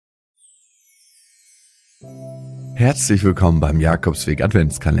Herzlich willkommen beim Jakobsweg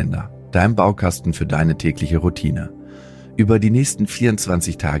Adventskalender, deinem Baukasten für deine tägliche Routine. Über die nächsten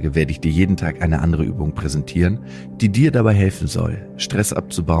 24 Tage werde ich dir jeden Tag eine andere Übung präsentieren, die dir dabei helfen soll, Stress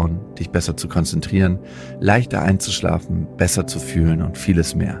abzubauen, dich besser zu konzentrieren, leichter einzuschlafen, besser zu fühlen und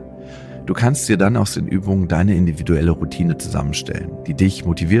vieles mehr. Du kannst dir dann aus den Übungen deine individuelle Routine zusammenstellen, die dich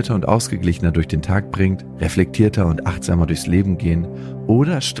motivierter und ausgeglichener durch den Tag bringt, reflektierter und achtsamer durchs Leben gehen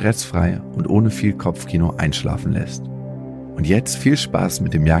oder stressfrei und ohne viel Kopfkino einschlafen lässt. Und jetzt viel Spaß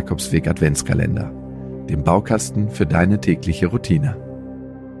mit dem Jakobsweg Adventskalender, dem Baukasten für deine tägliche Routine.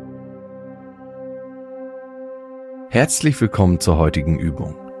 Herzlich willkommen zur heutigen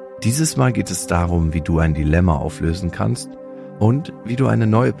Übung. Dieses Mal geht es darum, wie du ein Dilemma auflösen kannst und wie du eine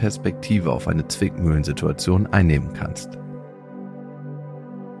neue Perspektive auf eine Zwickmühlensituation einnehmen kannst.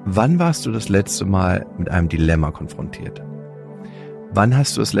 Wann warst du das letzte Mal mit einem Dilemma konfrontiert? Wann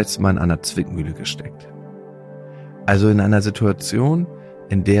hast du das letzte Mal in einer Zwickmühle gesteckt? Also in einer Situation,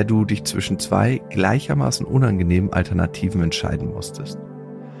 in der du dich zwischen zwei gleichermaßen unangenehmen Alternativen entscheiden musstest.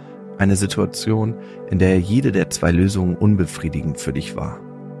 Eine Situation, in der jede der zwei Lösungen unbefriedigend für dich war.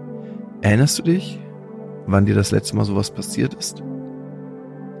 Erinnerst du dich, wann dir das letzte Mal sowas passiert ist?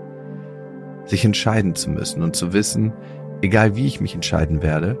 Sich entscheiden zu müssen und zu wissen, egal wie ich mich entscheiden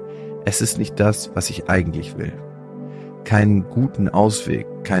werde, es ist nicht das, was ich eigentlich will. Keinen guten Ausweg,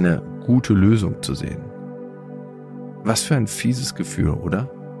 keine gute Lösung zu sehen. Was für ein fieses Gefühl, oder?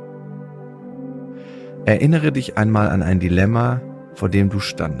 Erinnere dich einmal an ein Dilemma, vor dem du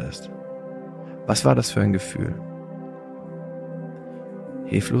standest. Was war das für ein Gefühl?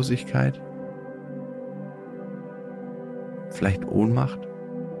 Hilflosigkeit? Vielleicht Ohnmacht?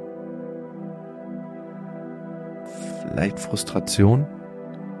 Vielleicht Frustration?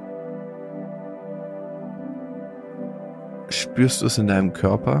 Spürst du es in deinem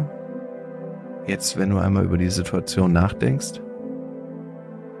Körper, jetzt wenn du einmal über die Situation nachdenkst?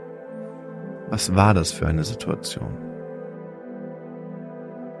 Was war das für eine Situation?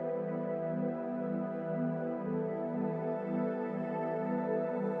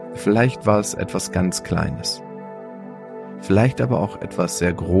 Vielleicht war es etwas ganz Kleines. Vielleicht aber auch etwas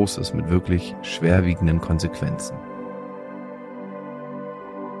sehr Großes mit wirklich schwerwiegenden Konsequenzen.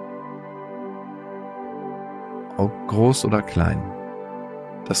 Ob groß oder klein,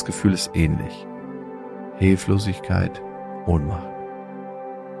 das Gefühl ist ähnlich. Hilflosigkeit, Ohnmacht.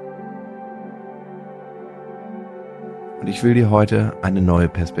 Und ich will dir heute eine neue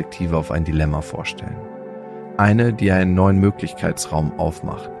Perspektive auf ein Dilemma vorstellen. Eine, die einen neuen Möglichkeitsraum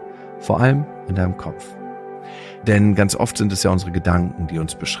aufmacht, vor allem in deinem Kopf. Denn ganz oft sind es ja unsere Gedanken, die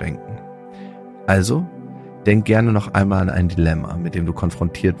uns beschränken. Also, denk gerne noch einmal an ein Dilemma, mit dem du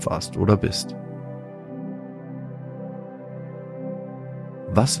konfrontiert warst oder bist.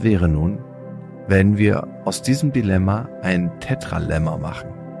 Was wäre nun, wenn wir aus diesem Dilemma ein Tetralemma machen?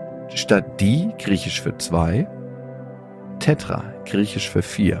 Statt die, griechisch für 2, Tetra, griechisch für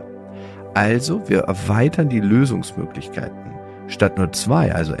 4. Also, wir erweitern die Lösungsmöglichkeiten. Statt nur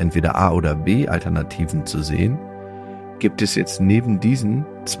 2, also entweder A oder B Alternativen zu sehen, gibt es jetzt neben diesen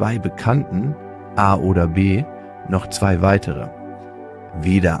 2 bekannten A oder B noch 2 weitere.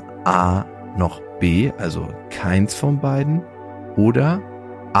 Weder A noch B, also keins von beiden, oder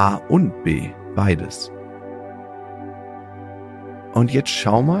A und B, beides. Und jetzt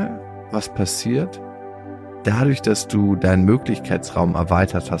schau mal, was passiert, dadurch, dass du deinen Möglichkeitsraum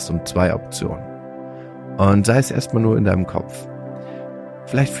erweitert hast um 2 Optionen. Und sei es erstmal nur in deinem Kopf.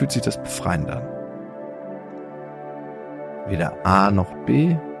 Vielleicht fühlt sich das befreiend an. Weder A noch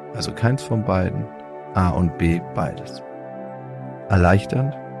B, also keins von beiden, A und B, beides.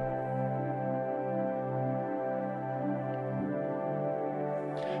 Erleichternd?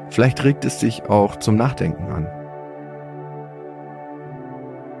 Vielleicht regt es dich auch zum Nachdenken an.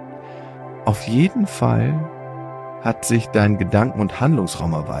 Auf jeden Fall hat sich dein Gedanken- und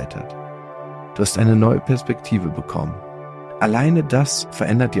Handlungsraum erweitert. Du hast eine neue Perspektive bekommen. Alleine das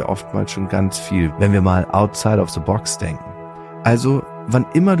verändert dir oftmals schon ganz viel, wenn wir mal outside of the box denken. Also, wann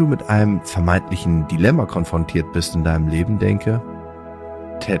immer du mit einem vermeintlichen Dilemma konfrontiert bist in deinem Leben, denke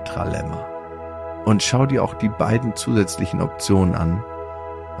Tetralemma. Und schau dir auch die beiden zusätzlichen Optionen an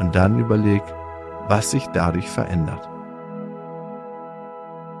und dann überleg, was sich dadurch verändert.